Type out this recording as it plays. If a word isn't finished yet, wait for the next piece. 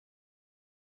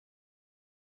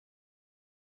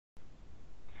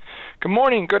Good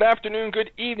morning, good afternoon, good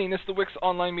evening. This is the WiX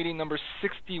Online Meeting number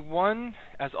 61.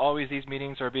 As always, these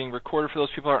meetings are being recorded for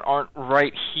those people that aren't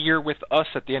right here with us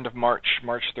at the end of March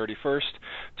 31st.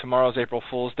 Tomorrow's April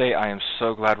Fool's Day. I am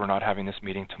so glad we're not having this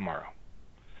meeting tomorrow,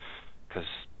 because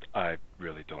I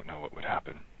really don't know what would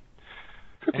happen.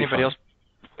 Anybody else?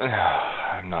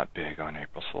 I'm not big on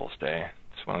April Fool's Day.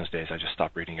 It's one of those days I just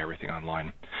stop reading everything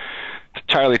online. It's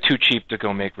entirely too cheap to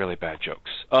go make really bad jokes.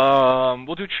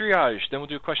 We'll do triage, then we'll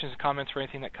do questions and comments for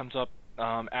anything that comes up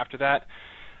after that.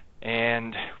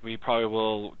 And we probably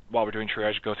will, while we're doing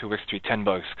triage, go through WiX 3.10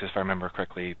 bugs, because if I remember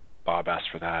correctly, Bob asked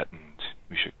for that, and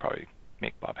we should probably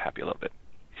make Bob happy a little bit.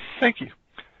 Thank you.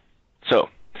 So,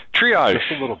 triage.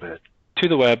 Just a little bit. To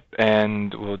the web,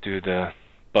 and we'll do the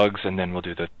bugs, and then we'll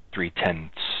do the 3.10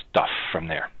 stuff from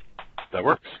there. That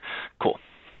works. Cool.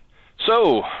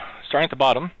 So, starting at the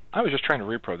bottom, I was just trying to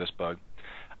repro this bug.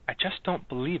 I just don't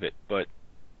believe it, but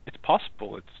it's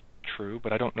possible it's true,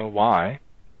 but I don't know why.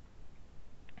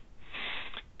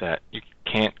 That you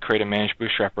can't create a managed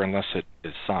bootstrapper unless it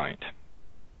is signed,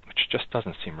 which just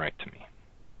doesn't seem right to me.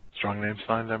 Strong name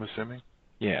signed, I'm assuming?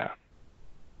 Yeah.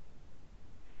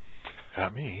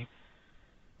 Not me.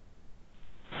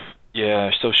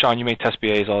 Yeah, so Sean, you make test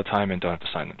BAs all the time and don't have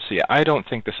to sign them. So yeah, I don't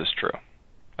think this is true.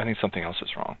 I think something else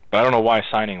is wrong. But I don't know why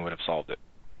signing would have solved it.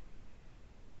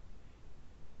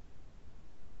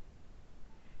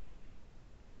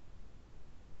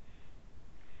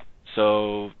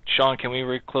 So, Sean, can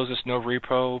we close this no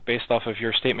repro based off of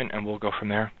your statement, and we'll go from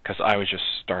there? Because I was just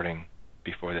starting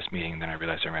before this meeting, then I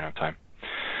realized I ran out of time.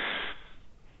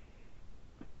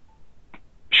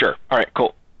 Sure. All right,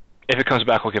 cool. If it comes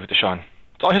back, we'll give it to Sean.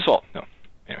 It's all his fault. No.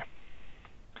 Anyway.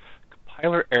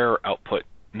 Compiler error output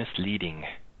misleading.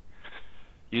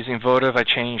 Using votive, I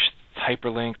changed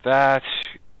hyperlink that.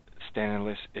 Standard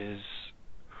list is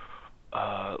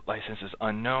license is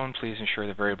unknown. Please ensure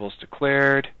the variable is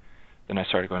declared. Then I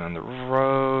started going on the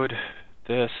road.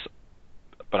 This,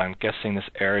 but I'm guessing this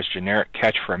error is generic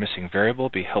catch for a missing variable.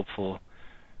 Be helpful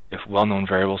if well-known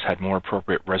variables had more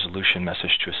appropriate resolution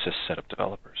message to assist setup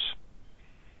developers.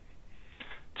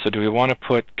 So do we want to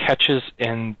put catches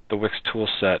in the WiX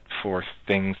toolset for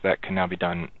things that can now be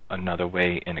done another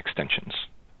way in extensions?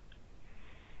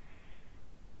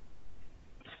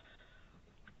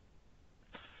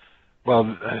 Well,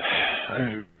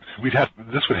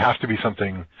 this would have to be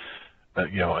something,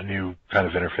 a new kind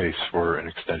of interface for an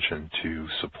extension to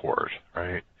support,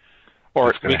 right?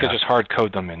 Or we could just hard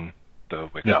code them in the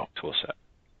WiX toolset.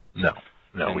 No,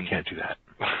 we can't do that.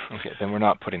 Okay, then we're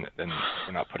not putting this in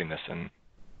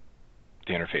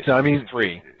the interface. No, I mean,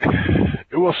 3.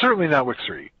 Well, certainly not WiX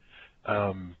 3.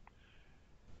 I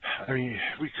mean,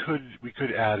 we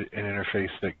could add an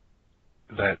interface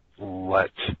that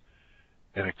let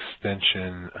an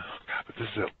extension. Oh God, but this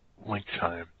is a link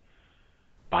time.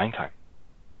 Bind time.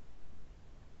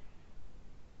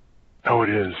 Oh, it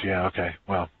is. Yeah. Okay.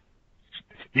 Well,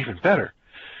 even better.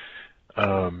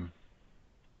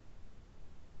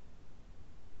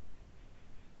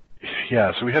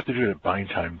 Yeah. So we have to do it at bind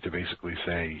time to basically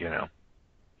say,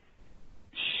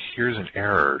 here's an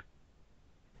error.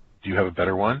 Do you have a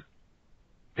better one?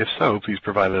 If so, please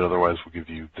provide it. Otherwise, we'll give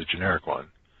you the generic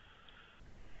one.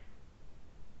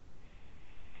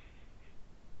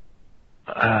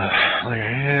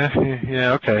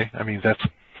 Yeah, okay. I mean, that's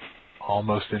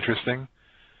almost interesting.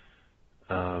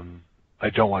 I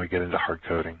don't want to get into hard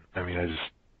coding. I mean,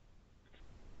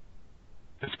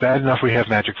 it's bad enough we have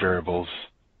magic variables.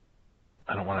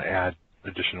 I don't want to add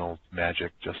additional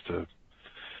magic just to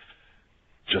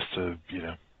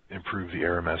improve the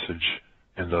error message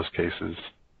in those cases.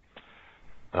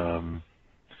 Sean,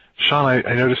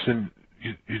 I noticed in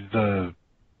the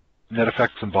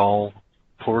neteffects and ball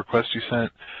pull request you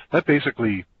sent, that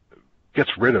basically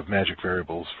gets rid of magic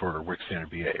variables for WiX Standard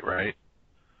BA, right?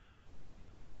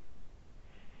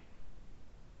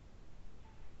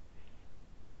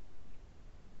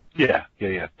 Yeah.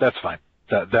 That's fine.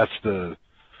 That's the.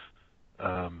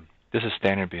 This is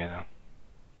Standard BA, though.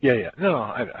 Yeah. No,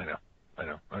 I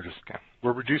know.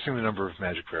 We're reducing the number of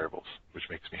magic variables, which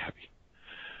makes me happy.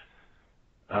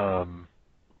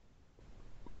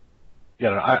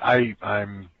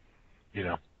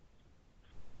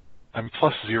 I'm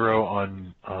 +0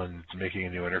 on making a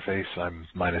new interface. I'm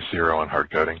 -0 on hard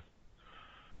coding.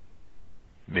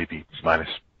 Maybe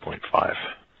 -0.5.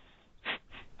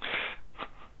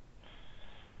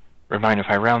 Remind, if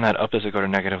I round that up, does it go to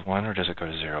 -1 or does it go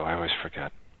to 0? I always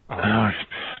forget.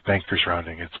 Banker's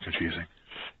rounding. It's confusing.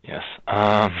 Yes.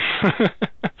 I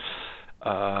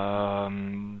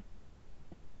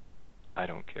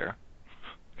don't care.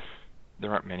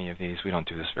 There aren't many of these. We don't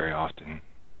do this very often.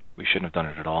 we shouldn't have done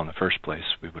it at all in the first place.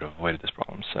 We would have avoided this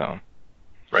problem. So.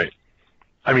 Right.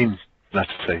 I mean, not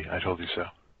to say I told you so.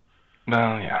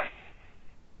 Well, yeah.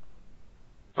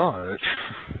 Oh,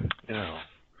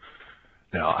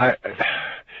 no. I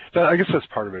guess that's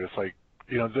part of it. It's like,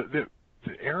 the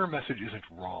error message isn't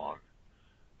wrong.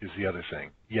 Is the other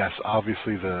thing. Yes,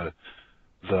 obviously the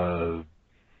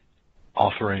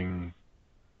authoring,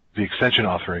 the extension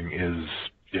authoring is,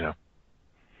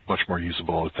 much more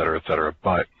usable, et cetera,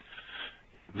 but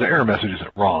the error message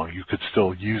isn't wrong. You could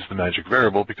still use the magic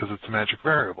variable because it's a magic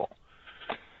variable.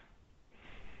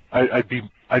 I'd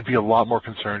be a lot more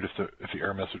concerned if the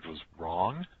error message was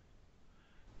wrong.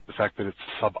 The fact that it's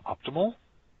suboptimal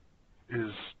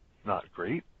is not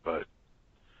great, but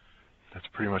that's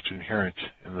pretty much inherent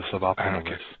in the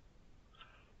suboptimalness.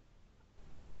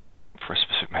 For a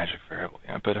specific magic variable,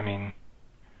 yeah. But I mean,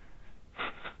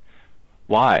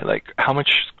 why? Like, how much?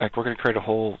 Like, we're going to create a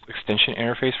whole extension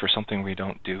interface for something we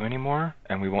don't do anymore,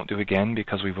 and we won't do again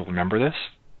because we will remember this.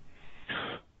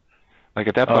 Like,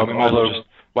 at that point, why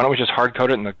don't we just hard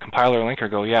code it in the compiler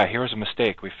linker? Go, yeah, here's a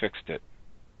mistake. We fixed it.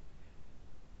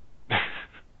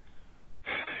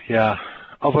 Yeah.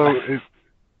 Although,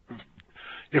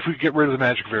 if we get rid of the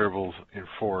magic variables in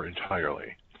for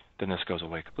entirely, then this goes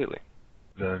away completely.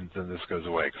 Then this goes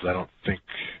away, because I don't think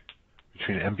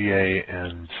between MBA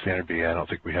and standard BA, I don't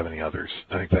think we have any others.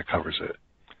 I think that covers it.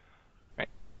 Right.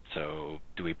 So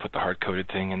do we put the hard-coded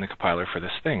thing in the compiler for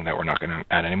this thing that we're not going to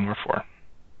add any more for?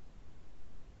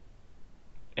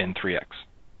 In 3x,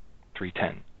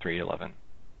 310, 311,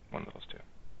 one of those two.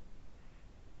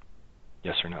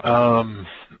 Yes or no?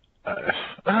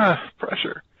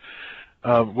 Pressure.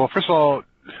 Well, first of all,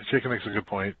 Jacob makes a good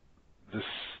point. This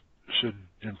should,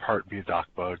 in part, be a doc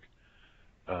bug.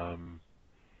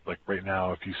 Like right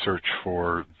now, if you search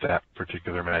for that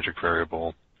particular magic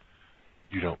variable,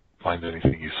 you don't find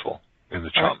anything useful in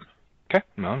the chum. Okay.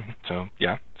 No. So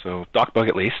yeah. So doc bug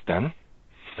at least then.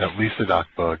 At least a doc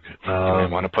bug. Do we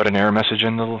want to put an error message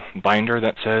in the binder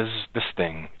that says this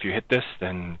thing? If you hit this,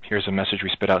 then here's a message we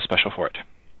spit out special for it.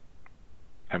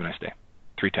 Have a nice day.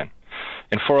 310.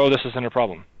 In 4.0, this isn't a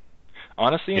problem.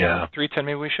 Honestly, in 3.10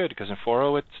 maybe we should, because in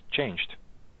 4.0 it's changed.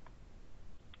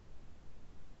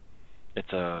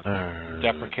 It's a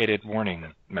deprecated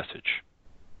warning message.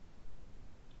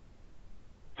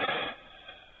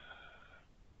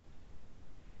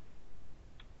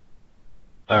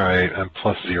 All right, I'm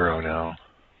 +0 now.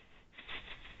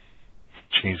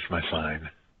 Changed my sign.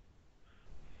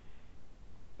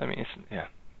 I mean, it's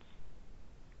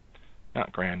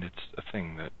not grand. It's a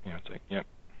thing that, it's like, yep,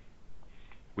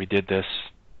 we did this,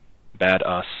 bad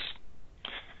us.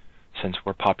 Since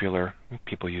we're popular,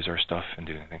 people use our stuff and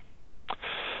do anything.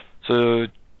 So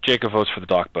Jacob votes for the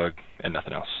doc bug and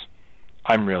nothing else.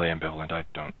 I'm really ambivalent. I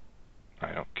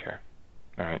don't care.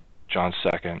 All right, John's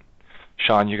second.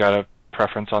 Sean, you got a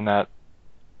preference on that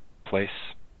place?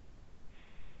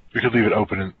 We could leave it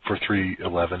open for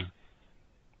 3.11.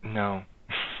 No,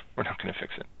 we're not going to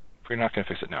fix it. If we're not going to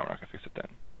fix it now, we're not going to fix it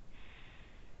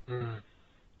then.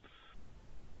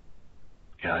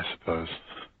 Yeah, I suppose.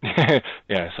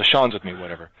 Yeah, so Sean's with me,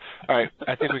 whatever. All right,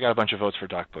 I think we got a bunch of votes for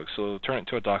doc bug, so turn it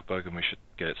to a doc bug and we should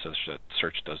get it so that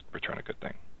search does return a good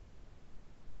thing.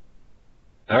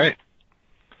 All right.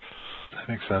 That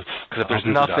makes sense. Because if there's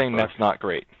nothing that's not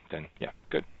great, then yeah,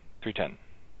 good. 310.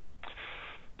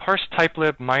 Parse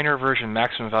typelib minor version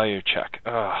maximum value check.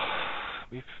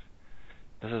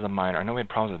 This is a minor. I know we had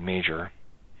problems with major.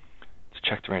 Let's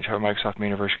check the range. However, Microsoft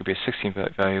minor version could be a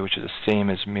 16-bit value, which is the same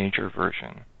as major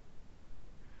version.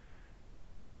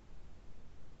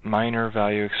 Minor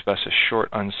value expresses a short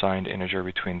unsigned integer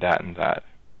between that and that.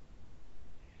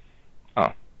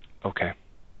 Oh, okay.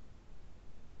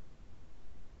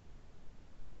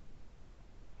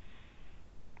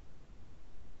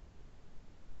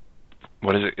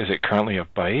 What is it? Is it currently a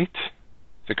byte?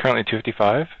 Is it currently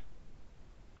 255?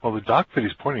 Well, the doc that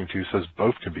he's pointing to says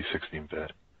both can be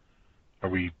 16-bit. Are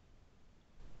we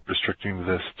restricting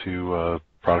this to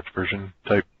product version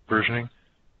type versioning?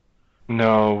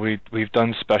 No, we've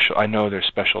done special. I know there's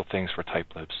special things for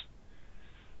typelibs,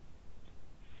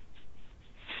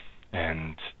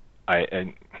 and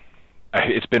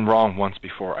it's been wrong once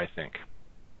before. I think.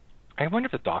 I wonder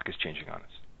if the doc is changing on us.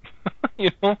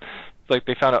 It's like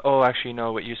they found out. Oh, actually,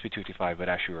 no, it used to be 255, but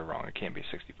actually we're wrong. It can't be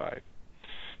 65,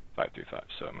 535.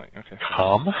 So I'm like, okay.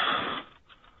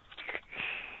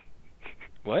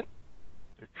 What?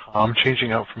 Is COM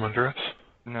changing out from under us?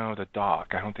 No, the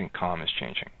doc. I don't think COM is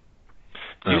changing.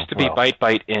 It Oh, used to be byte,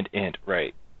 byte, int,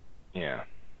 right. Yeah.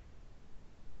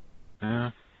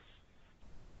 Yeah.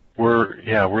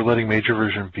 We're letting major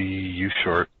version be use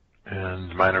short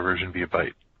and minor version be a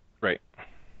byte. Right.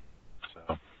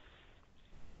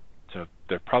 So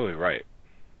they're probably right.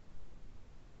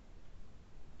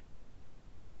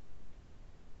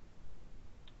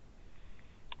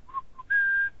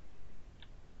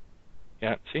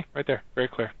 Yeah, see? Right there. Very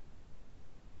clear.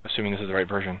 Assuming this is the right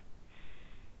version.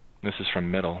 This is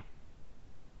from middle.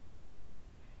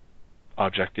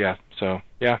 Object, yeah. So,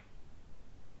 yeah.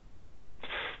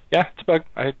 Yeah, it's a bug.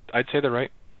 I'd say they're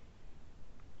right.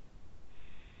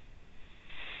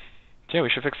 So yeah, we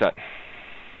should fix that.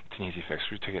 It's an easy fix.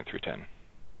 We took it in 310.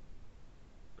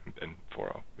 And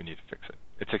 4.0. We need to fix it.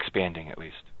 It's expanding, at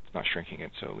least. It's not shrinking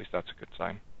it, so at least that's a good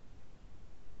sign.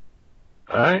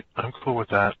 All right, I'm cool with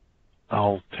that.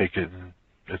 I'll take it, and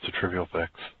it's a trivial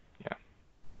fix. Yeah.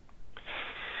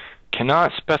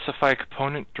 Cannot specify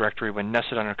component directory when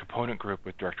nested under a component group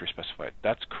with directory specified.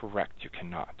 That's correct. You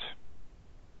cannot.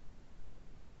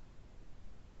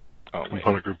 Oh, wait.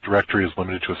 Component group directory is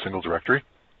limited to a single directory?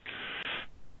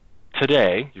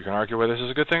 Today, you can argue whether this is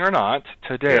a good thing or not.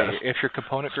 Today, Yes. if your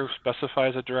component group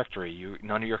specifies a directory,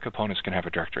 none of your components can have a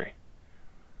directory.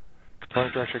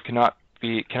 Component directory cannot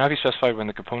be specified when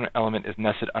the component element is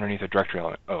nested underneath a directory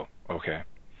element. Oh, okay.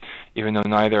 Even though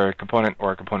neither a component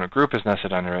or a component group is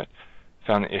nested under it,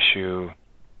 found the issue.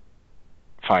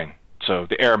 Fine. So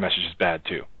the error message is bad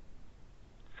too.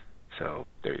 So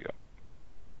there you go.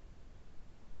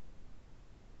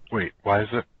 Wait, why is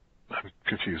it? I'm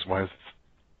confused. Why is it?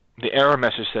 The error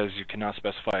message says you cannot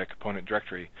specify a component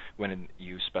directory when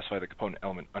you specify the component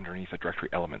element underneath a directory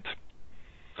element.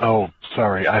 Oh,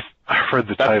 sorry. I heard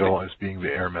the title as being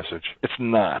the error message. It's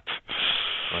not.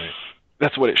 Right.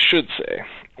 That's what it should say.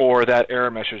 Or that error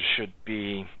message should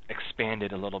be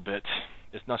expanded a little bit.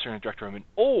 It's nested in a directory element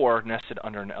or nested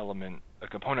under an element, a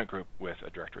component group with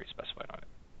a directory specified on it.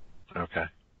 Okay.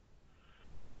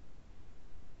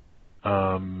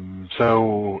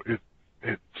 So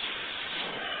it's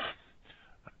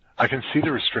I can see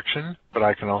the restriction, but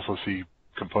I can also see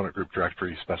component group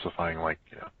directory specifying like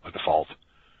a default,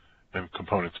 and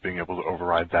components being able to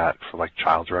override that for like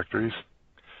child directories.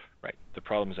 Right. The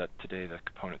problem is that today the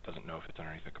component doesn't know if it's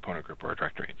underneath a component group or a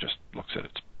directory. It just looks at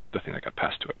the thing that got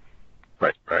passed to it.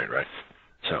 Right.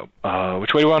 So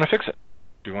which way do you want to fix it?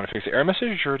 Do you want to fix the error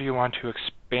message, or do you want to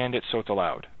expand it so it's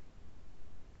allowed?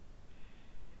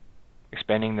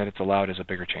 Expanding that it's allowed is a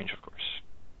bigger change, of course.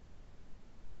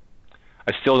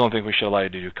 I still don't think we should allow you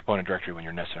to do component directory when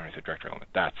you're nested underneath a directory element.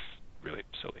 That's really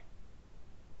silly.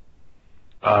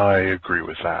 I agree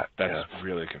with that. That's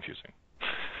really confusing.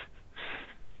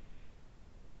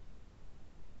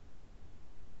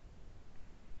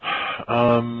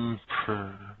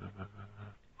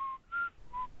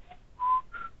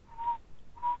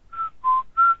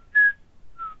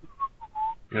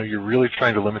 You're really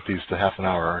trying to limit these to half an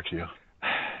hour, aren't you?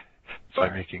 By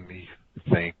making me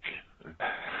think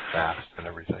fast and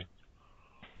everything.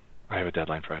 I have a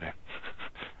deadline Friday.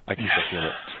 I can still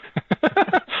feel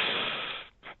it.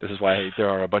 This is why there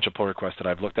are a bunch of pull requests that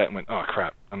I've looked at and went, oh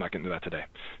crap, I'm not going to do that today.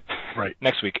 Right.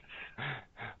 Next week.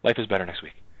 Life is better next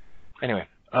week. Anyway.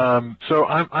 So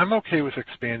I'm okay with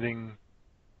expanding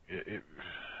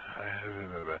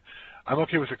I'm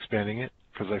okay with expanding it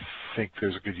because I think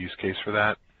there's a good use case for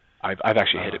that. I've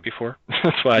actually hit it before.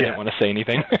 That's why I didn't want to say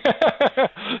anything.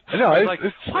 No, I was like,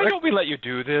 why don't we let you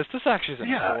do this? This actually isn't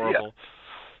horrible.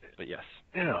 Yeah. But yes.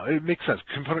 It makes sense.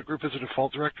 Component group is a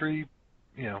default directory,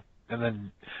 and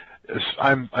then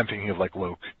I'm thinking of like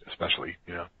loc especially,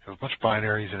 you have a bunch of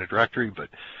binaries in a directory, but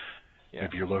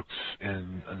maybe your loc's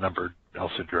in a numbered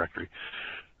LSID directory.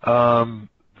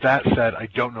 That said, I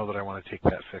don't know that I want to take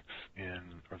that fix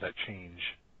or that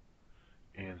change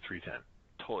in 310.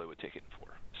 Totally would take it in 4,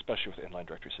 especially with inline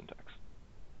directory syntax.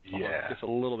 Yeah. It's a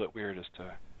little bit weird as to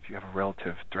if you have a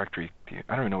relative directory.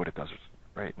 I don't even know what it does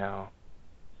right now.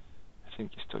 I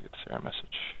think you still get this error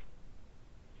message.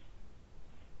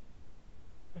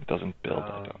 It doesn't build,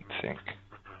 I don't think.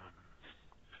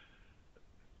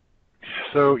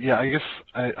 So yeah, I guess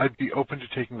I'd be open to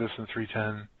taking this in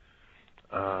 310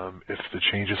 if the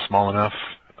change is small enough.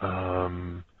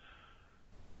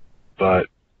 But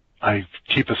I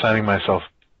keep assigning myself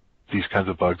these kinds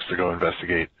of bugs to go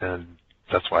investigate, and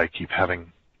that's why I keep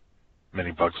having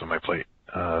many bugs on my plate.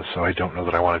 So I don't know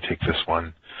that I want to take this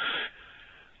one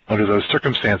under those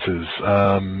circumstances.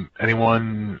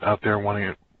 Anyone out there want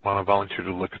to volunteer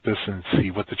to look at this and see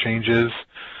what the change is?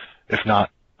 If not,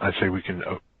 I say we can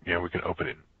open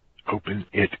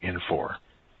it in 4.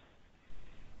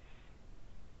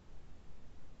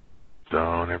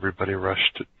 Don't everybody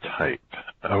rush to type.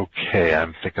 Okay,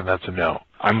 I'm thinking that's a no.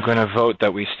 I'm going to vote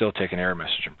that we still take an error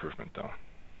message improvement, though,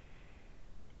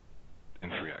 in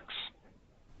 3x.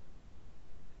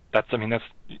 I mean, that's.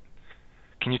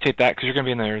 Can you take that because you're going to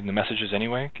be in there in the messages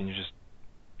anyway? Can you just,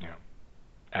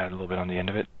 add a little bit on the end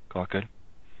of it? Call it good.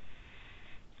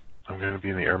 I'm going to be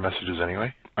in the error messages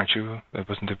anyway. Aren't you?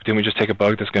 Didn't we just take a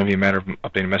bug that's going to be a matter of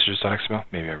updating messages.xml?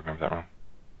 Maybe I remember that wrong.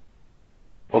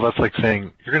 Well, that's like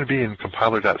saying you're going to be in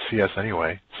compiler.cs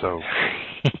anyway, so.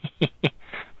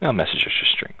 Well, messages are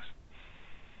just strings.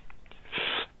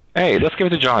 Hey, let's give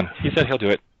it to John. He said he'll do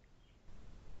it.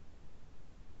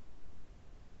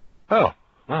 Oh,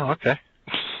 okay.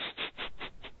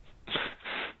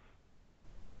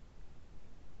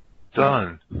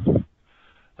 Done.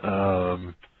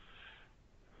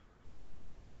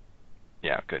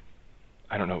 Yeah, good.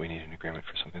 I don't know if we need an agreement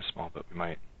for something small, but we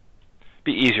might.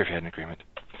 Be easier if you had an agreement.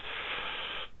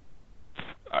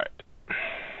 All right.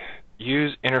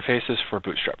 Use interfaces for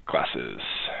Bootstrap classes.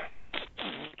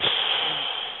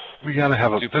 We gotta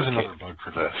have there's another bug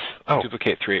for this. Oh.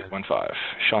 Duplicate 3815.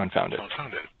 Sean found it. Sean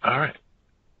found it. All right.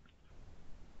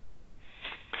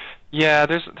 Yeah,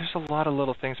 there's a lot of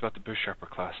little things about the Bootstrapper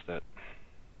class that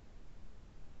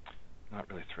I'm not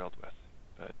really thrilled with,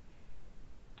 but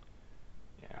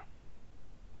yeah.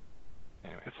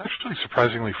 Anyway, it's actually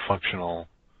surprisingly functional,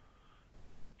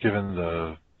 given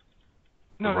the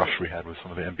rush we had with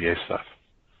some of the MBA stuff.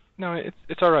 No,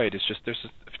 it's all right. It's just there's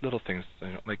little things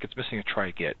like it's missing a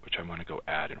try get, which I want to go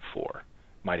add in 4.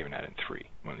 Might even add in 3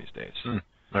 one of these days.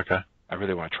 Okay. I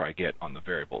really want to try get on the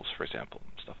variables, for example,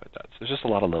 and stuff like that. So there's just a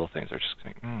lot of little things that are just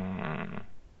going.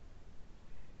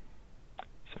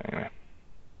 So anyway.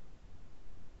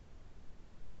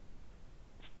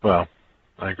 Well,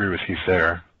 I agree with Heath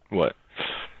there. What?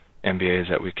 MBA is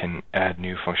that we can add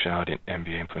new functionality in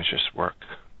MBA implements just work.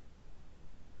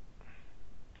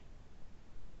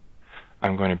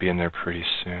 I'm going to be in there pretty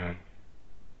soon.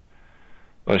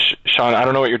 Well, Sean, I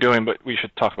don't know what you're doing, but we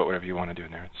should talk about whatever you want to do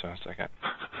in there. So it's like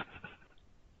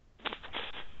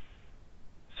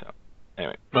So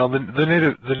anyway. Well, the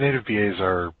native BAs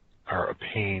are a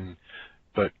pain,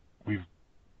 but we've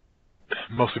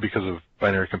mostly because of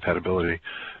binary compatibility.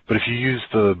 But if you use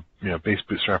the base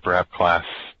Bootstrapper app class,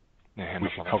 we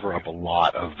can cover up a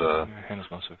lot of the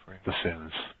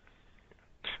sins.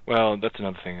 Well, that's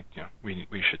another thing. We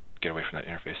should get away from that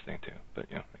interface thing too. But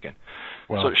again.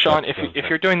 Well, so Sean, if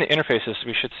you're doing the interfaces,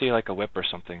 we should see like a whip or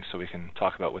something so we can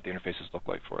talk about what the interfaces look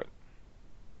like for it.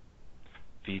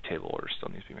 Table order still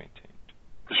needs to be maintained.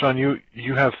 Sean,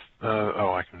 you have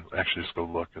I can actually just go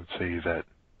look and see that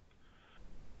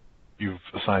you've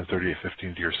assigned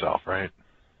 3815 to yourself, right?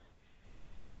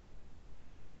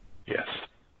 Yes.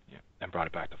 Yeah, and brought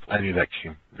it back to 4. I knew that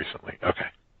came recently. Okay.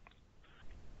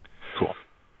 Cool.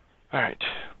 All right.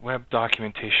 Web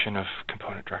documentation of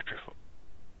component directory.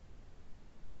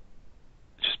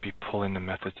 Just be pulling the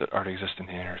methods that already exist in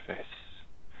the interface.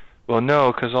 Well,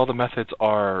 no, because all the methods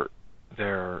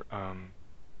they're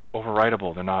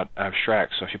overwritable. They're not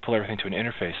abstract. So if you pull everything to an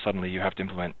interface, suddenly you have to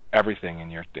implement everything in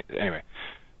your anyway.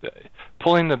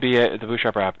 Pulling the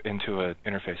Bootstrapper app into an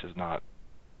interface is not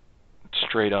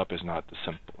straight up is not the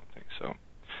simple thing. So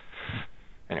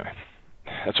anyway,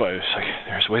 that's why it's like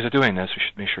there's ways of doing this. We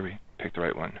should make sure we pick the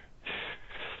right one.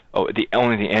 Oh,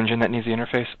 only the engine that needs the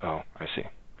interface? Oh, I see.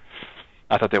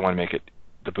 I thought they want to make it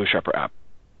the Bootstrapper app.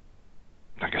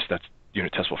 I guess that's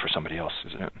unit testable for somebody else,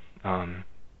 isn't it?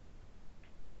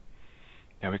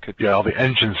 Yeah, we could. Yeah, all the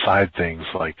engine side things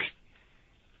like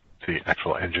the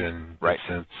actual engine,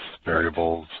 instance,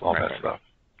 variables, all that stuff.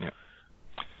 Yeah.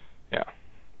 Yeah.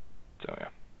 So yeah.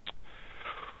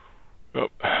 Oh,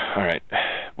 all right.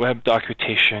 Web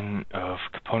documentation of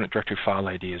component directory file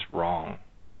ID is wrong.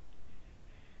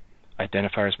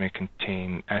 Identifiers may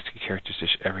contain ASCII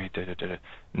characters every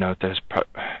No, that is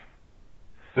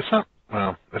it's not.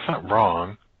 Well, it's not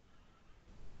wrong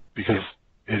because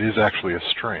it is actually a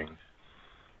string.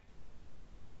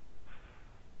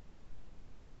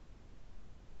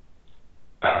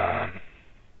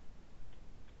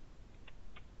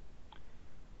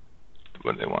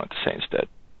 What do they want it to say instead?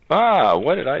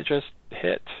 What did I just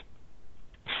hit?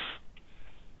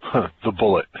 The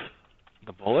bullet.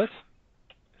 The bullet?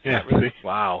 Yeah, really? See?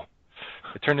 Wow.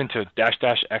 It turned into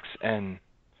 --xn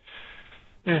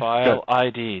file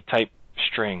ID type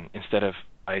string instead of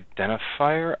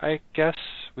identifier, I guess.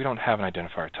 We don't have an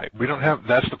identifier type. We don't have,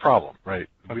 that's the problem, right?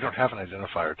 Okay. We don't have an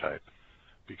identifier type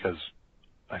because,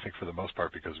 I think for the most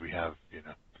part, because we have,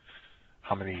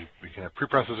 how many, we can have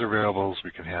preprocessor variables,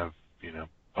 we can have,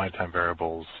 bind time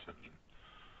variables, and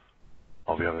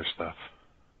all the other stuff.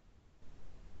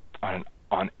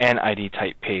 On an ID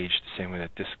type page, the same way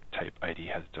that disk type ID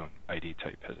has its own ID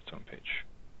type has its own page.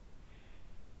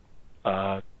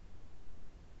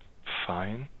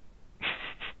 Fine.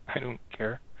 I don't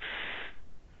care.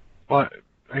 Well,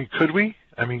 I mean, could we?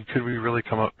 I mean, could we really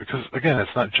come up? Because again,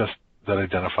 it's not just that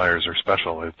identifiers are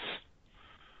special. It's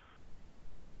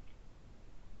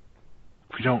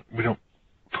we don't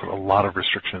put a lot of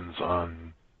restrictions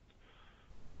on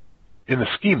in the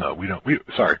schema. We don't use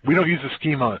the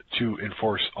schema to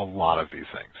enforce a lot of these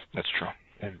things. That's true.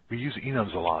 And we use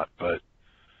enums a lot, but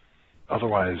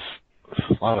otherwise,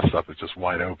 a lot of stuff is just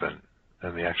wide open,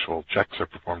 and the actual checks are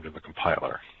performed in the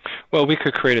compiler. Well, we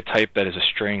could create a type that is a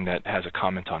string that has a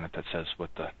comment on it that says what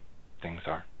the things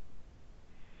are.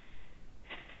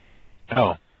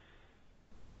 Oh.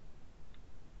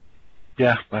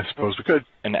 Yeah, I suppose we could.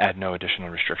 And add no additional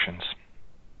restrictions.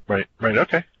 Right,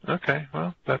 okay.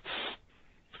 Well, that's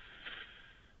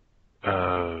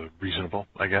reasonable,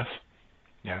 I guess.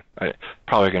 Yeah,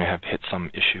 probably going to have hit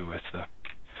some issue with the,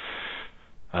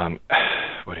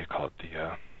 what do you call it,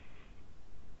 the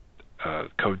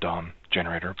code DOM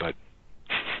generator, but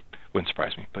wouldn't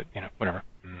surprise me, but, whatever.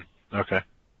 Okay.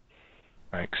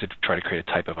 Right, because it'd try to create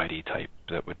a type of ID type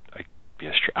that would be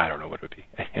a string. I don't know what it would be.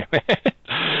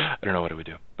 I don't know what it would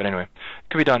do. But anyway, it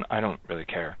could be done. I don't really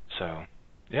care. So,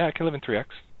 yeah, I can live in 3x.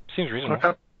 Seems reasonable.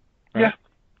 Okay. Right?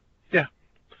 Yeah.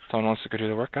 Someone wants to go do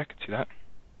the work, I could see that.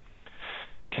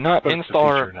 Cannot but install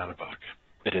it's a feature, not a bug.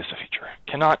 It is a feature.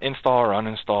 Cannot install or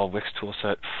uninstall WiX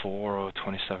toolset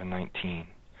 4.0.27.19.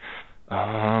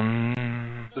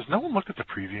 Does no one look at the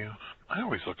preview? I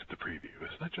always look at the preview.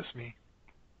 Is that just me?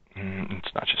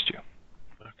 It's not just you.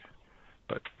 Okay.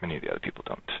 But many of the other people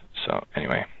don't. So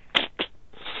anyway.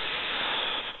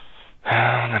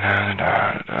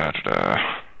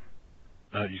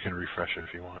 You can refresh it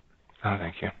if you want. Oh,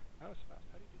 thank you. That was fast.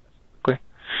 How do you do that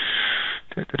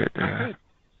so quickly? Good.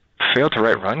 Failed to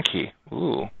write run key.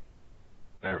 Ooh.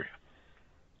 There we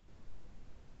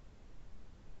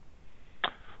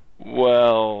go.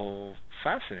 Well,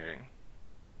 fascinating.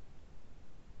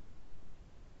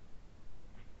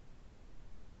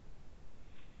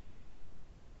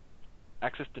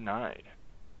 Access denied.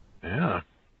 Yeah.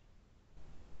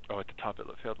 Oh, at the top it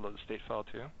failed to load the state file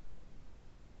too?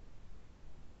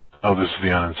 Oh, this is the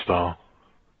uninstall.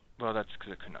 Well, that's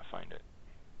because it could not find it.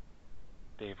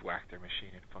 They've whacked their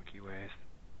machine in funky ways.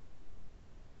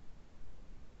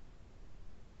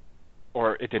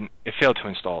 Or it didn't. It failed to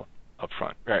install up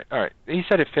front. Right. All right. He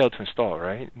said it failed to install,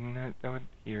 right? That would,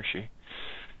 he or she.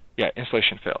 Yeah,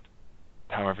 installation failed.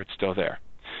 However, it's still there.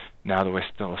 Now the WiX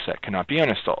still set cannot be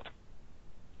uninstalled.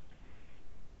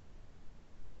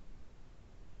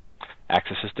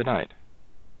 Access is denied.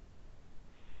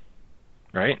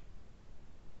 Right?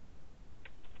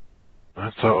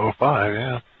 That's 005,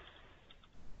 yeah.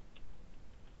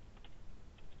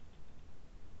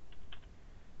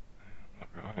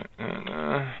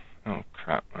 Oh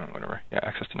crap! Whatever. Yeah,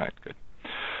 access denied. Good.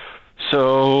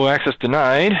 So access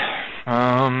denied.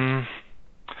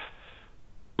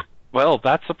 Well,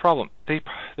 that's the problem. They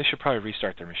should probably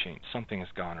restart their machine. Something has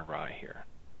gone awry here.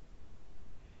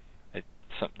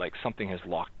 Like something has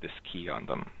locked this key on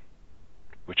them,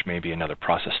 which may be another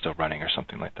process still running or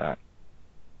something like that.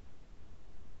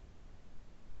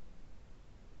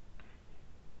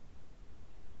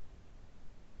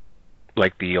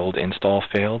 Like the old install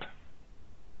failed.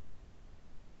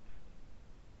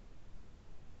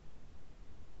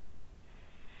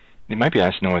 It might be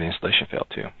nice to know where the installation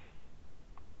failed too.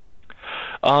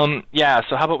 Yeah,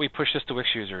 so how about we push this to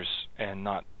WiX users and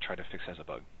not try to fix it as a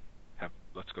bug?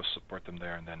 Let's go support them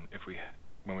there, and then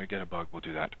when we get a bug, we'll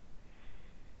do that.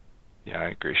 Yeah, I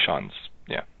agree. Sean's,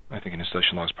 yeah, I think an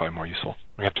installation log is probably more useful.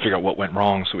 We have to figure out what went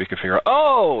wrong so we can figure out,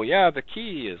 oh, yeah, the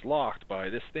key is locked by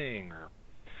this thing or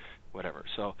whatever.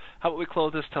 So how about we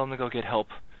close this, tell them to go get help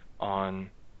on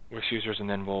WiX users, and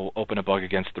then we'll open a bug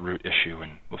against the root issue,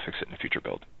 and we'll fix it in a future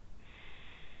build.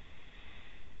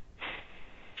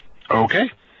 Okay.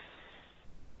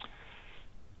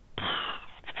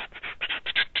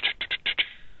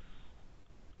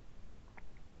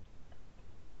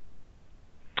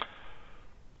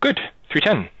 Good.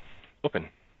 310. Open.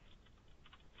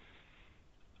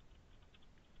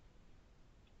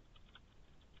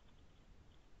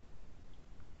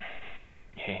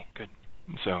 Hey, good.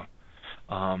 So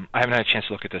I haven't had a chance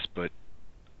to look at this, but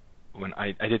when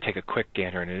I did take a quick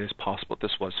gander, and it is possible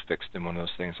this was fixed in one of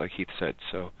those things, like Heath said.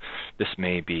 So this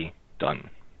may be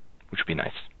done, which would be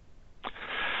nice.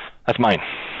 That's mine.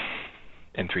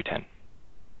 In 310.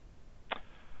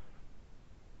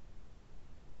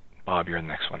 Bob, you're the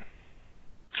next one.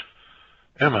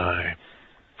 Am I?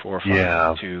 4, 5,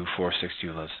 yeah. 2, 4, 6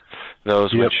 EULAs.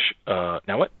 Those yep. which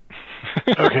now what?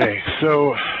 Okay,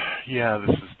 so yeah,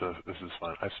 this is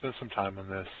fun. I've spent some time on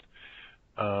this.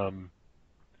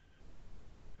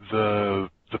 The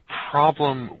the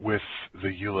problem with the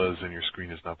EULAs, and your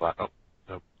screen is not black. Oh,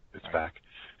 nope, it's back.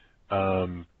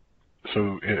 So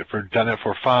for .NET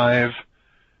 4.5,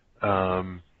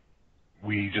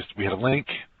 we had a link,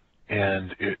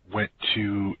 and it went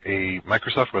to a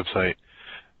Microsoft website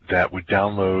that would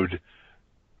download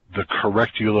the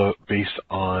correct EULA based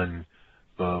on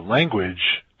the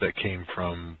language that came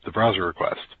from the browser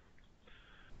request.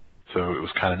 So it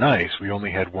was kind of nice. We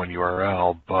only had one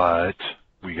URL, but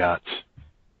we got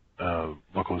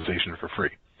localization for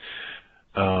free.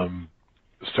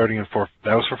 Starting in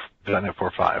that was for .NET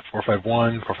 4.5.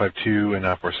 4.5.1, 4.5.2, and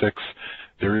now 4.6,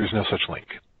 there is no such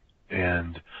link.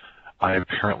 And I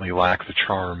apparently lack the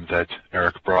charm that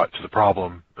Eric brought to the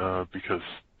problem because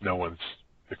no one's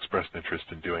expressed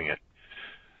interest in doing it.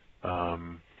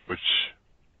 Which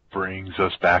brings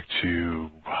us back to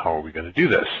how are we going to do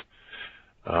this?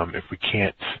 If we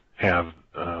can't have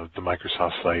the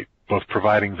Microsoft site both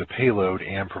providing the payload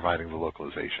and providing the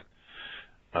localization.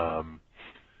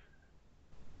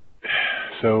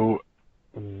 So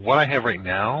what I have right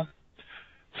now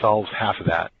solves half of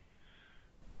that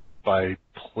by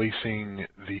placing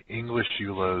the English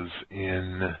EULAs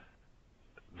in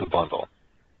the bundle.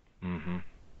 Mm-hmm.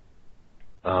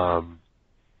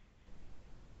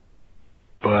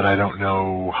 But I don't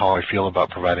know how I feel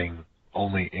about providing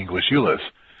only English EULAs.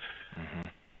 Mm-hmm.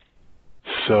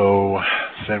 So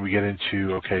then we get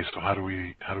into, okay, so how do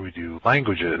we do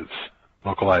languages,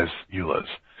 localized EULAs?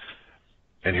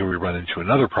 And here we run into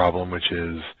another problem, which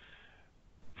is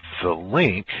the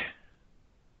link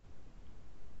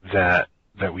that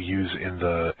we use in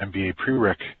the MBA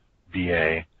prereq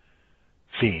BA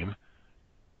theme.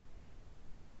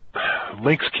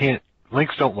 Links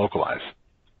don't localize.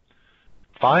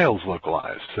 Files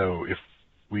localize. So if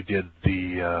we did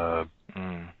the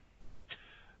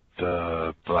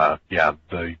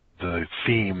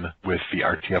theme with the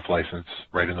RTF license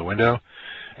right in the window,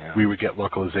 we would get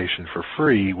localization for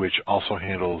free, which also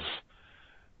handles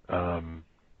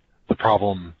the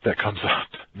problem that comes up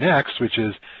next, which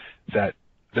is that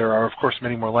there are, of course,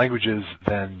 many more languages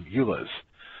than EULAs.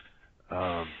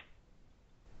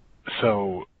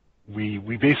 So we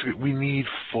need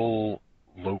full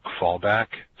loc fallback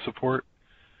support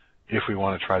if we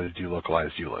want to try to do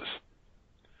localized EULAs.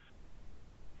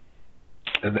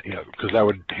 And because that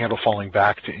would handle falling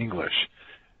back to English.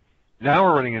 Now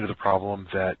we're running into the problem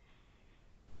that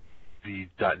the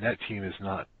 .NET team is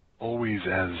not always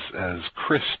as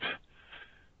crisp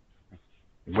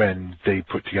when they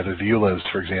put together the EULAs.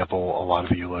 For example, a lot of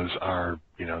the EULAs are,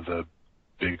 the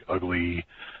big, ugly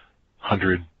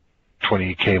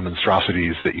 120K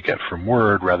monstrosities that you get from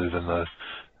Word rather than the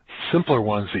simpler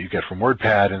ones that you get from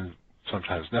WordPad and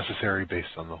sometimes necessary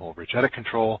based on the whole rich edit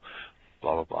control,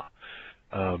 blah, blah, blah.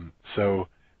 So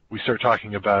we start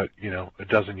talking about, a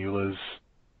dozen EULAs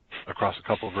across a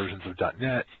couple of versions of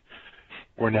 .NET.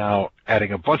 We're now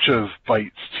adding a bunch of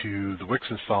bytes to the WiX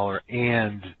installer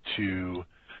and to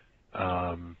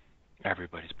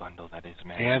everybody's bundle that is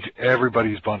managed. And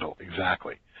everybody's bundle,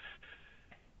 exactly.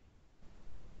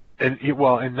 And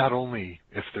and not only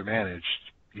if they're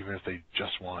managed, even if they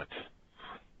just want.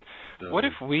 What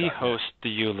if we host the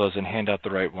EULAs and hand out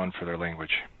the right one for their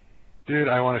language? Dude,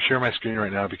 I want to share my screen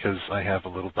right now because I have a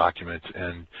little document,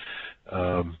 and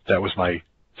that was my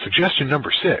suggestion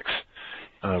number 6,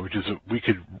 which is we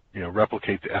could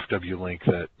replicate the FW link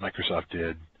that Microsoft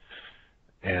did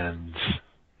and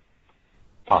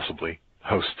possibly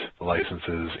host the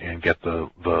licenses and get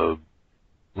the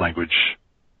language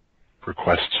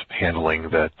request handling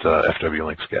that FW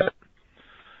links get.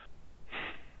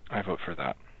 I vote for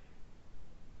that.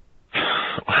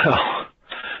 Well,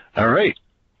 all right.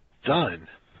 Done.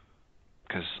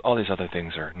 Because all these other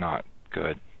things are not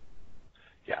good.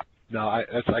 Yeah. No, I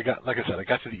got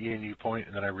to the ENU point,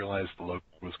 and then I realized the loc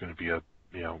was going to be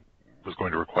was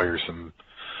going to require some,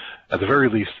 at the very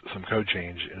least, some code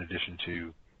change in addition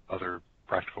to other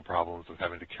practical problems of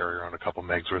having to carry around a couple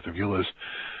megs worth of EULAs.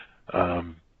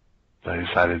 I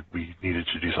decided we needed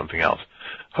to do something else.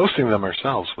 Hosting them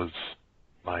ourselves was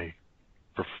my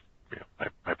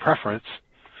preference.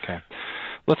 Okay.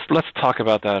 Let's talk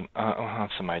about that. I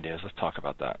have some ideas. Let's talk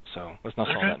about that. So let's not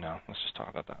solve that now. Let's just talk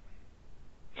about that.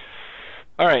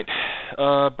 All right.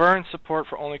 Burn support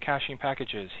for only caching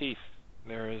packages. Heath,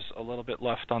 there is a little bit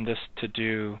left on this to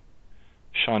do.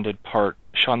 Sean did part.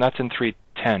 Sean, that's in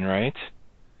 3.10, right?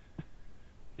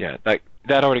 Yeah,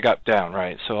 that already got down,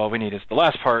 right? So all we need is the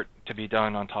last part to be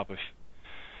done on top of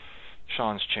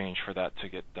Sean's change for that to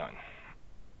get done.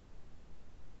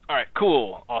 All right,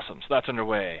 cool, awesome. So that's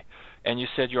underway. And you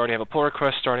said you already have a pull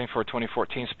request starting for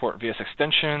 2014 support VS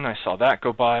extension. I saw that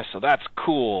go by, so that's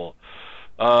cool.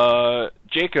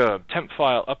 Jacob, temp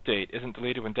file update isn't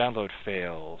deleted when download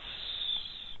fails.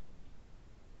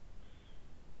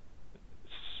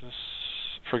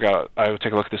 Forgot. I will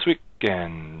take a look this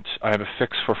weekend. I have a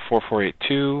fix for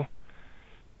 4482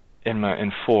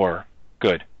 in 4.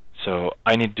 Good. So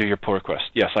I need to do your pull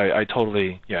request. Yes, I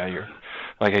totally. Yeah, you're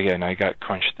like again. I got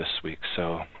crunched this week,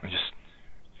 so I just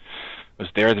was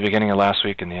there at the beginning of last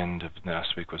week, and the end of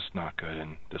last week was not good,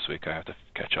 and this week I have to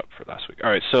catch up for last week. All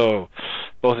right, so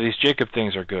both of these Jacob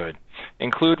things are good.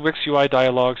 Include WiX UI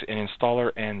dialogues in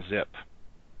installer and zip.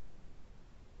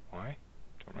 Why?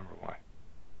 Don't remember why.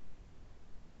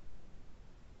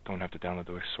 Don't have to download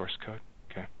the WiX source code.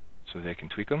 Okay, so they can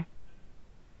tweak them.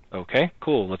 Okay,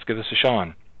 cool. Let's give this a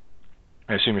Sean.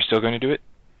 I assume you're still going to do it?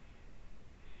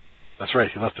 That's right.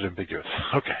 He left it ambiguous.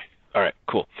 Okay. All right,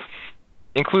 cool.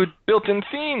 Include built-in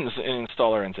themes in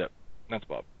installer and zip. That's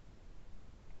Bob.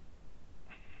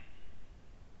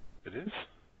 It is? It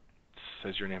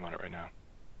says your name on it right now.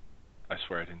 I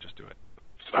swear I didn't just do it.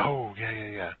 Oh,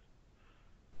 yeah.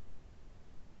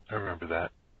 I remember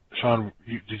that. Sean,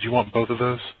 did you want both of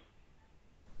those?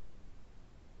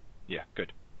 Yeah,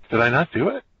 good. Did I not do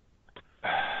it?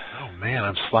 Oh, man,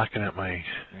 I'm slacking at my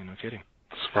no kidding.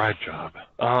 scribe job.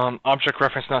 Object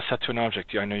reference not set to an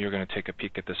object. I know you're going to take a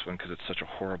peek at this one because it's such a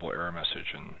horrible error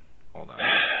message and all that.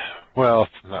 Well,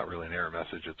 it's not really an error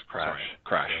message. It's a crash.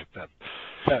 Sorry, crash.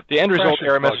 So the end result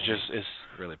error message is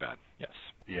really bad, yes.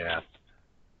 Yeah.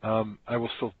 I will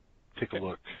still take a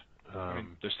look. I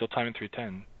mean, there's still time in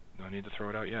 3.10. No need to throw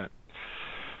it out yet.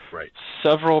 Right.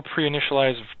 Several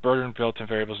pre-initialized burden built-in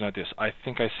variables not this. I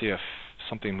think I see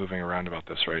something moving around about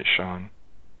this, right, Sean?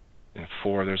 In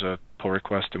 4, there's a pull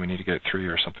request, and we need to get it 3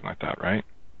 or something like that, right?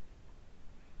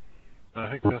 I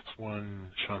think that's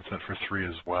one Sean sent for 3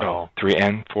 as well. Oh, 3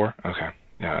 and 4? Okay.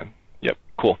 Yeah. Yep.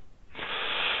 Cool.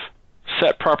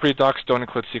 Set property docs don't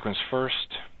include sequence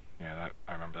first. Yeah,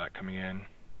 I remember that coming in.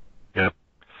 Yep.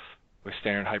 With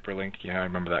standard hyperlink, yeah, I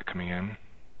remember that coming in.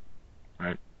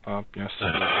 Right, Bob? Yes.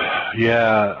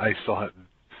 Yeah, I still have.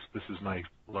 This is my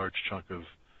large chunk of.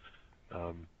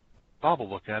 Bob will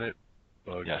look at it.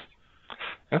 Bugs. Yes.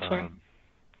 That's fine.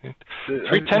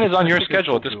 3.10 is on your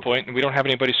schedule at this point, and we don't have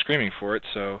anybody screaming for it,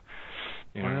 so,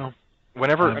 you know.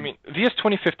 Whenever, I mean, VS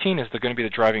 2015 is going to be the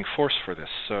driving force for this,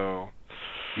 so.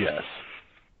 Yes.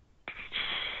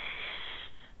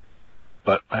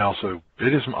 But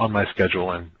it is on my schedule,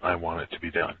 and I want it to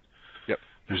be done. Yep.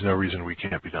 There's no reason we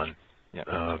can't be done. Yep.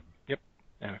 Yep.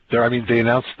 Yeah. I mean, they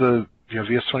announced the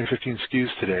VS 2015 SKUs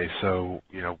today, so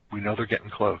we know they're getting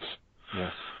close.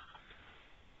 Yes.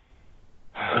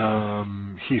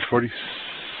 Heath,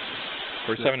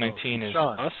 4719 is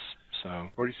Sean. us, so.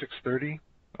 4630.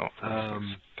 Oh,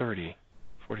 4630.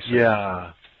 4630.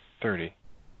 Yeah. 30.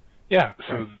 Yeah.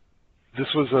 So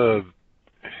this was a.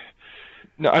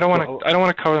 No, I don't want to. I don't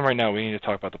want to cover them right now. We need to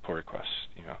talk about the pull requests.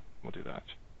 We'll do that.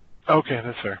 Okay,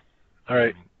 that's fair. All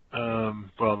right.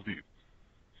 Well, yes.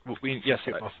 Most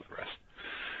of the rest.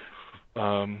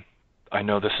 I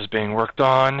know this is being worked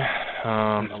on.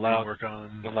 Allow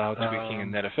tweaking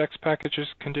in NetFX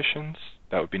packages conditions.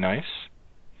 That would be nice.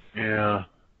 Yeah.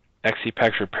 XE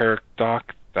package repair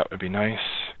doc. That would be nice.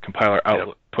 Compiler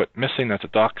output missing. That's a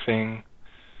doc thing.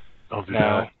 I'll do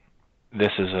now, that.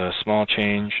 This is a small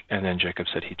change, and then Jacob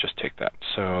said he'd just take that.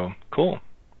 So, cool.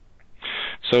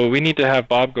 So we need to have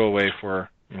Bob go away for,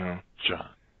 John.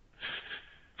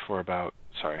 For about,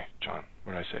 sorry, John.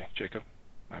 What did I say? Jacob?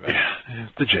 My bad. Yeah,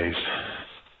 the J's.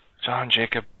 John,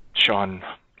 Jacob, Sean,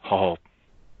 Hall.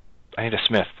 I need a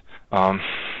Smith. Because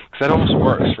that almost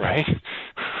works, right?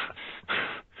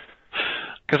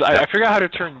 Because I figured out how to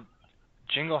turn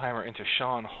Jingleheimer into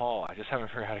Sean Hall. I just haven't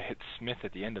figured out how to hit Smith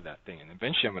at the end of that thing. And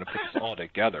eventually I'm going to put this all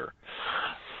together.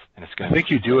 And it's going to I think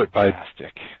you do it by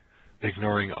fantastic.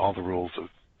 Ignoring all the rules of...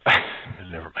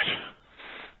 Never mind.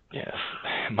 Yes.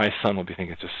 My son will be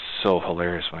thinking it's just so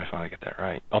hilarious when I finally get that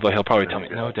right. Although he'll probably tell me,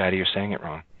 no, Daddy, you're saying it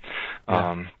wrong.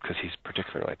 Because he's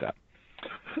particular like that.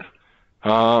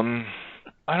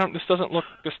 This doesn't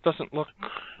look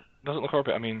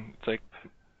horrible. I mean, it's like,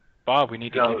 Bob, we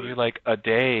need to give you like a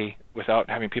day without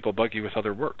having people bug you with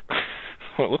other work.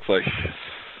 What it looks like.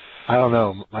 I don't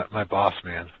know. My boss,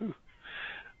 man.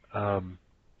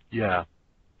 Yeah.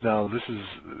 No,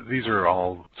 these are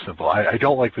all simple. I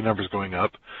don't like the numbers going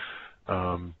up,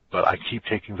 but I keep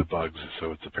taking the bugs,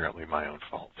 so it's apparently my own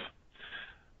fault.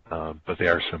 But they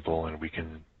are simple, and we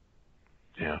can,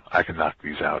 I can knock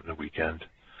these out in a weekend.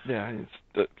 Yeah,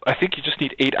 I think you just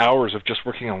need 8 hours of just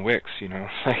working on WiX,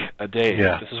 like a day.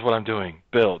 Yeah. This is what I'm doing.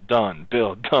 Build, done,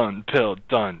 build, done, build,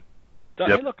 done. Done.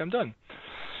 Yep. Hey, look, I'm done.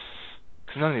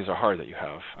 Because none of these are hard that you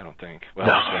have, I don't think. Well,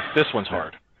 No. this one's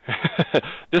hard. If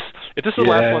this is the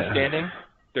last one standing,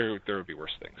 there would be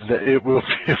worse things. It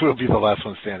will be the last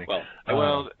one standing.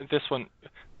 Well, this one.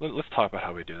 Let's talk about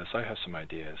how we do this. I have some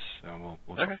ideas.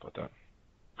 We'll talk about that.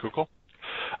 Cool.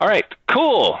 All right,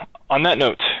 cool. On that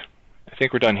note, I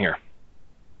think we're done here.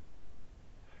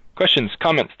 Questions,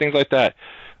 comments, things like that.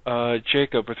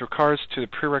 Jacob, with regards to the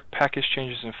prereq package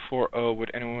changes in 4.0, would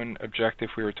anyone object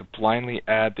if we were to blindly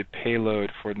add the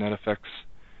payload for NetFX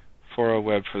 4.0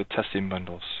 web for the testing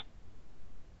bundles?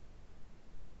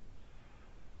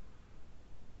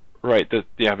 Right, but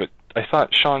I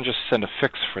thought Sean just sent a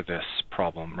fix for this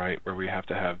problem, right, where we have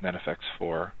to have NetFX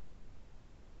 4.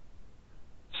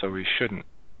 So we shouldn't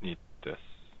need this,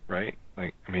 right?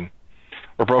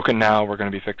 We're broken now, we're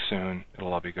going to be fixed soon,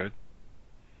 it'll all be good.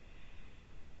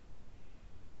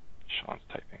 Sean's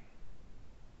typing.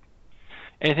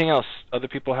 Anything else other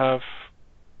people have?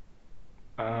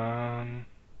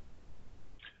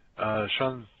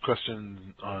 Sean's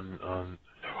question on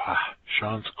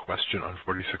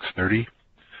 4630.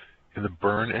 In the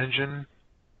burn engine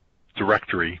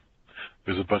directory,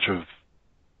 there's a bunch of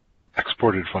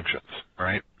exported functions,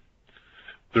 right?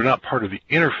 They're not part of the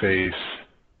interface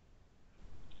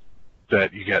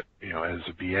that you get, as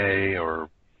a BA or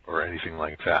anything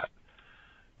like that.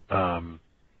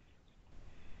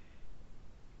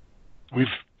 We've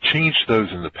changed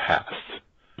those in the past.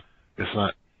 It's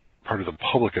not part of the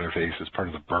public interface, it's part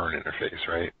of the burn interface,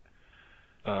 right?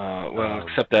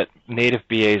 Except that native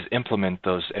BAs implement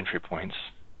those entry points.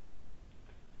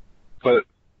 But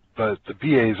the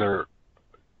BAs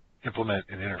implement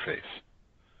an interface,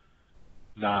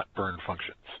 not burn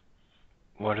functions.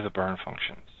 What are the burn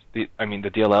functions? The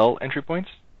DLL entry points?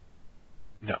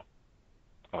 No.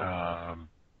 Oh.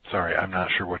 Sorry, I'm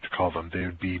not sure what to call them. They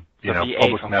would be, functions.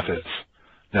 public methods.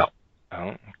 No.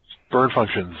 Oh. Burn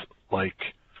functions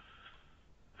like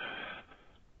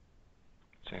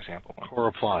It's an example one. core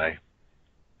apply.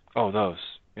 Oh, those.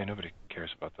 Yeah, nobody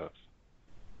cares about those.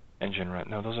 Engine run.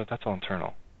 No, that's all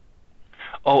internal.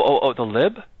 Oh, the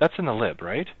lib? That's in the lib,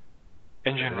 right?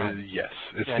 Engine run. Yes,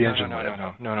 it's the engine lib.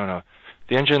 No.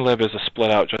 The engine lib is a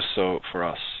split out just so for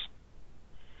us.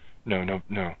 No.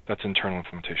 That's internal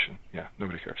implementation. Yeah,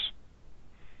 nobody cares.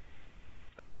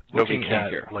 Nobody Looking can at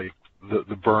care. like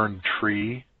the burn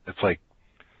tree, it's like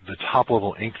the top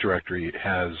level Inc directory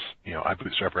has,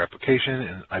 iBootstrapper application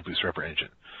and iBootstrapper engine.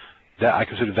 That I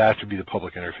consider that to be the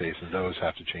public interface, and those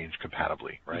have to change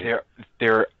compatibly, right?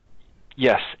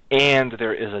 Yes, and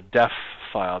there is a def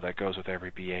file that goes with every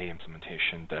BA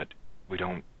implementation that we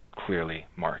don't clearly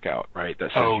mark out, right?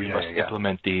 That says you must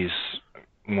implement these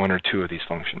one or two of these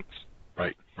functions.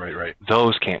 Right.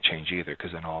 Those can't change either,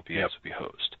 because then all BAs will be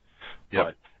hosed. Yep.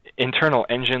 But internal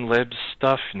engine lib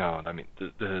stuff, no.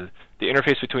 The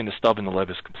interface between the stub and the lib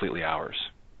is completely ours.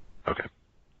 Okay.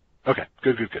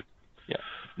 Good. Yeah.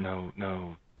 No,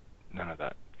 none of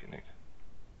that.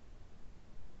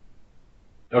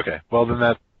 Okay. Well,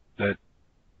 then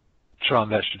Sean,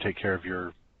 that should take care of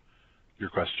your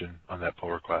question on that pull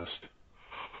request.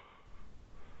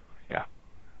 Yeah.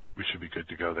 We should be good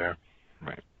to go there.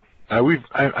 Right.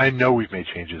 I know we've made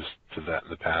changes to that in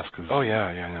the past. Oh yeah,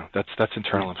 I know. That's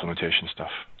internal implementation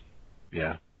stuff.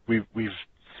 Yeah. We've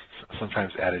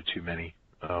sometimes added too many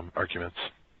arguments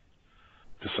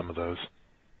to some of those.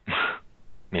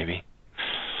 Maybe.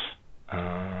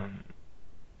 All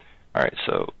right,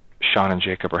 so Sean and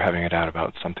Jacob are having it out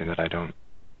about something that I don't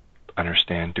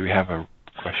understand. Do we have a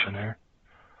question there?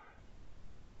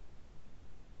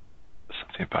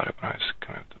 Something about it when I was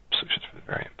coming up with the solutions for the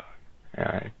variant bug. Yeah,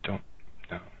 I don't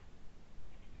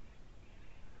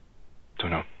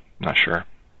know. Not sure.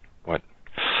 What?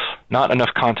 Not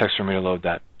enough context for me to load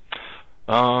that.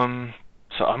 So I'm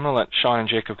going to let Sean and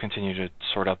Jacob continue to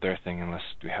sort out their thing unless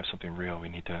we have something real we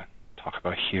need to talk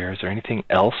about here. Is there anything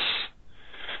else?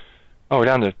 Oh, we're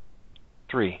down to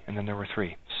 3, and then there were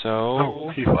 3.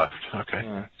 So he left.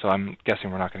 Okay. So I'm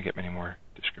guessing we're not going to get many more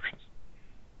descriptions.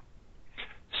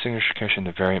 Signification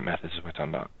to variant methods is what we're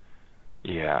talking about.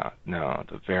 Yeah, no,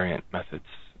 the variant methods.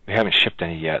 We haven't shipped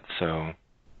any yet, so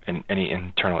any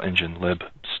internal engine lib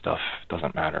stuff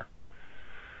doesn't matter.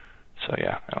 So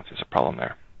yeah, I don't think there's a problem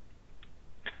there.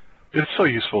 It's so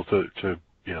useful to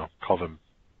call them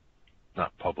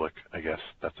not public, I guess.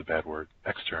 That's a bad word.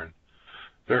 Extern.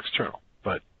 They're external,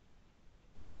 but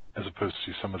as opposed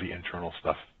to some of the internal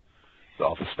stuff,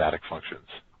 all the static functions.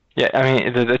 Yeah, I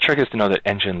mean, the trick is to know that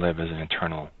engine lib is an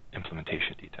internal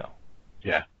implementation detail.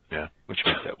 Yeah. Which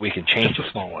means that we can change Just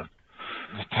a small one.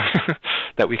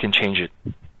 That we can change it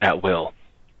at will,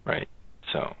 right?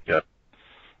 So. Yep.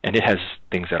 And it has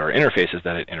things that are interfaces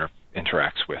that it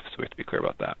interacts with, so we have to be clear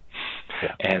about that.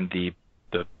 Yeah. And the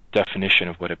definition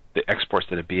of what the exports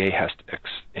that a BA has to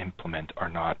implement are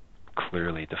not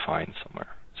clearly defined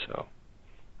somewhere. So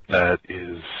that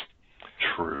is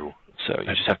true. So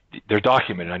you just have they're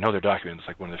documented. I know they're documented. It's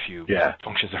like one of the few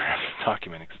functions that are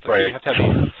documented. Like, right. You have to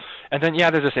have these. And then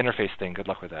there's this interface thing. Good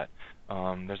luck with that.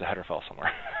 There's a header file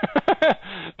somewhere,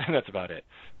 and that's about it.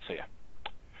 So yeah.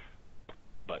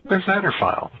 But there's a header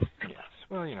file. Yes.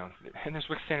 Well, and there's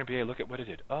WiX Standard BA. Look at what it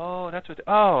did. Oh, that's what.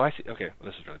 Oh, I see. Okay.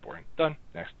 Well, this is really boring. Done.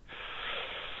 Next.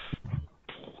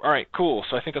 All right. Cool.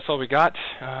 So I think that's all we got.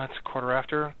 It's a quarter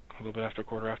after, a little bit after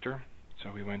quarter after.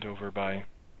 So we went over by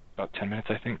about 10 minutes,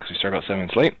 I think, because we started about 7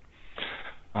 minutes late.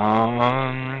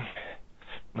 Unless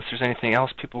there's anything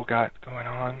else people got going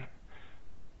on.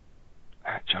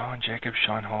 John, Jacob,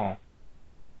 Sean Hall.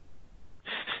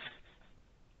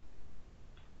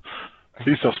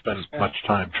 Please don't spend much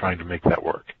time trying to make that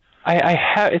work. I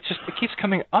have. It keeps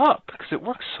coming up because it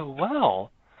works so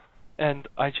well, and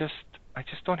I just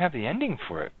don't have the ending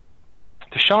for it.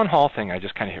 The Sean Hall thing I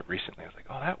just kind of hit recently. I was like,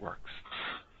 oh, that works.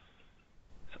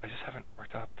 So I just haven't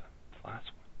worked out the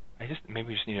last one. Maybe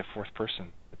we just need a fourth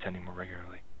person attending more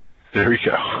regularly. There we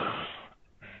go.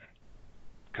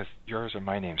 Because yours or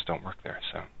my names don't work there,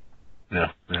 so.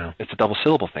 No. It's a double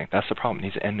syllable thing. That's the problem. It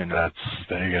needs to end in a.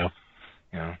 There you go.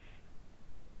 Yeah.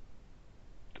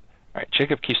 All right,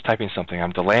 Jacob keeps typing something.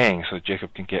 I'm delaying so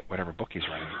Jacob can get whatever book he's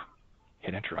writing.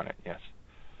 Hit enter on it, yes.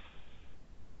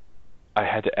 I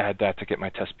had to add that to get my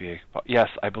test BA. Yes,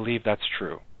 I believe that's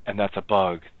true, and that's a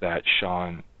bug that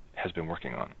Sean has been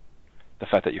working on. The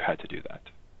fact that you had to do that.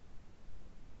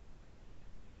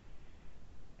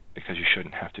 Because you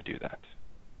shouldn't have to do that.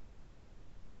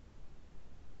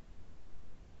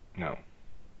 No.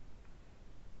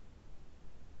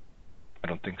 I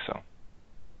don't think so.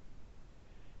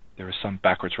 There was some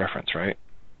backwards reference, right?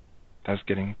 That's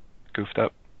getting goofed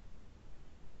up.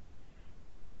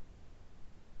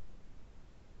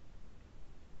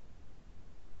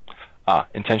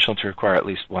 Intentional to require at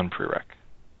least one prereq.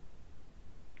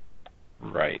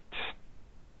 Right.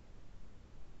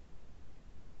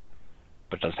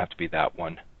 But it doesn't have to be that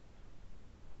one.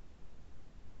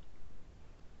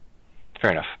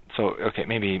 Fair enough. So, okay,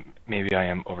 maybe I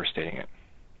am overstating it.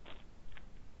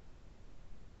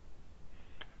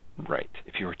 Right.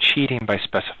 If you were cheating by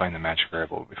specifying the magic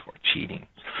variable before cheating.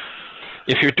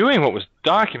 If you're doing what was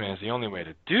documented as the only way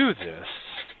to do this.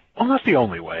 Well, not the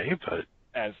only way, but.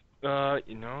 As, the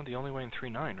only way in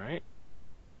 3.9, right?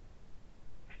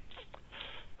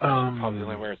 Probably the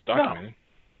only way it's documented.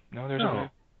 No, there's a way of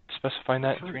specifying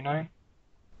that in 3.9?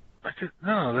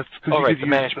 No, that's because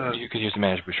you could use the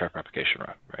manage bootstrap application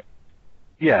route, right?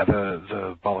 Yeah,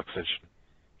 the ball extension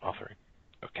authoring.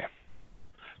 Okay.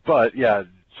 But yeah,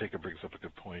 Jacob brings up a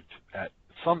good point. At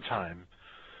some time,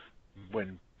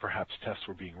 when perhaps tests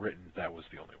were being written, that was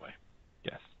the only way.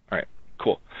 Yes. All right.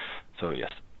 Cool. So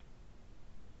yes.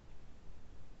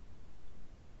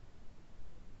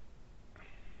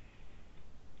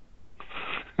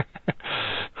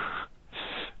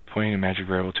 Pointing a magic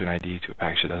variable to an ID to a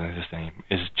package that doesn't exist anymore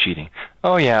is cheating.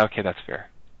 Oh yeah, okay, that's fair.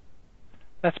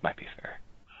 That might be fair.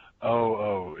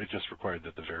 Oh, it just required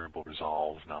that the variable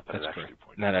resolve, not that that's it actually correct.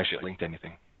 pointed. Not actually linked to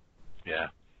anything. Yeah.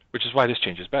 Which is why this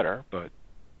change is better, but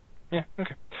yeah,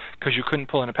 okay. Because you couldn't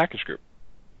pull in a package group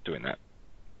doing that.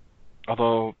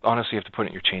 Although, honestly, you have to put it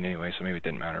in your chain anyway, so maybe it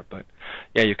didn't matter. But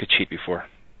yeah, you could cheat before.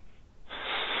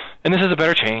 And this is a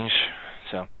better change.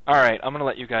 So, all right, I'm going to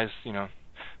let you guys,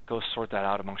 go sort that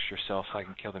out amongst yourself so I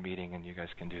can kill the meeting and you guys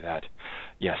can do that.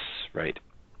 Yes, right.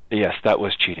 Yes, that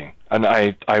was cheating. And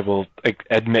I will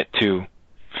admit to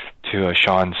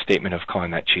Sean's statement of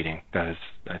calling that cheating. I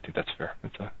think that's fair.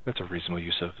 That's a reasonable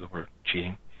use of the word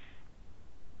cheating.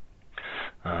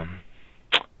 Yeah,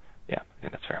 I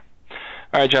think that's fair.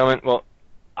 All right, gentlemen. Well,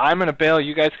 I'm going to bail.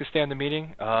 You guys can stay on the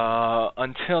meeting.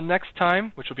 Until next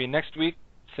time, which will be next week,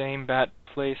 same bat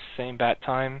place, same bat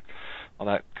time, all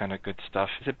that kind of good stuff.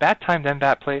 Is it bat time, then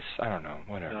bat place? I don't know.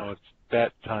 Whatever. No, it's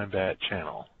bat time, bat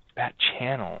channel. Bat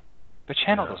channel. The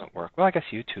channel doesn't work. Well, I guess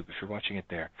YouTube if you're watching it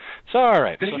there. So, all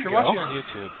right. So if you're watching on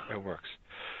YouTube, it works.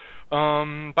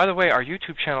 By the way, our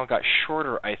YouTube channel got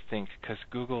shorter, I think, because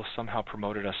Google somehow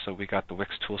promoted us, so we got the WiX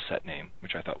toolset name,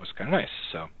 which I thought was kind of nice.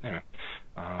 So, anyway,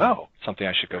 something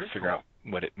I should go figure out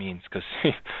what it means, because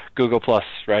Google Plus,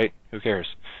 right? Who cares?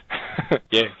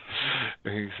 Yeah,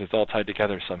 because it's all tied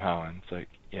together somehow, and it's like,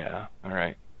 yeah, all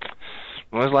right.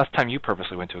 When was the last time you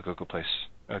purposely went to a Google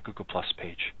Plus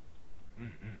page?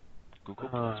 Google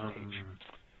Plus page.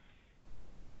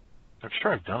 I'm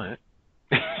sure I've done it.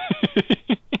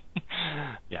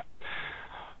 Yeah.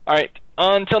 All right.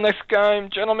 Until next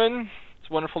time, gentlemen, it's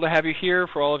wonderful to have you here.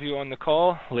 For all of you on the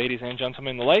call, ladies and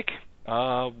gentlemen alike,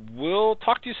 we'll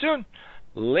talk to you soon.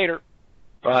 Later.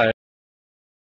 Bye.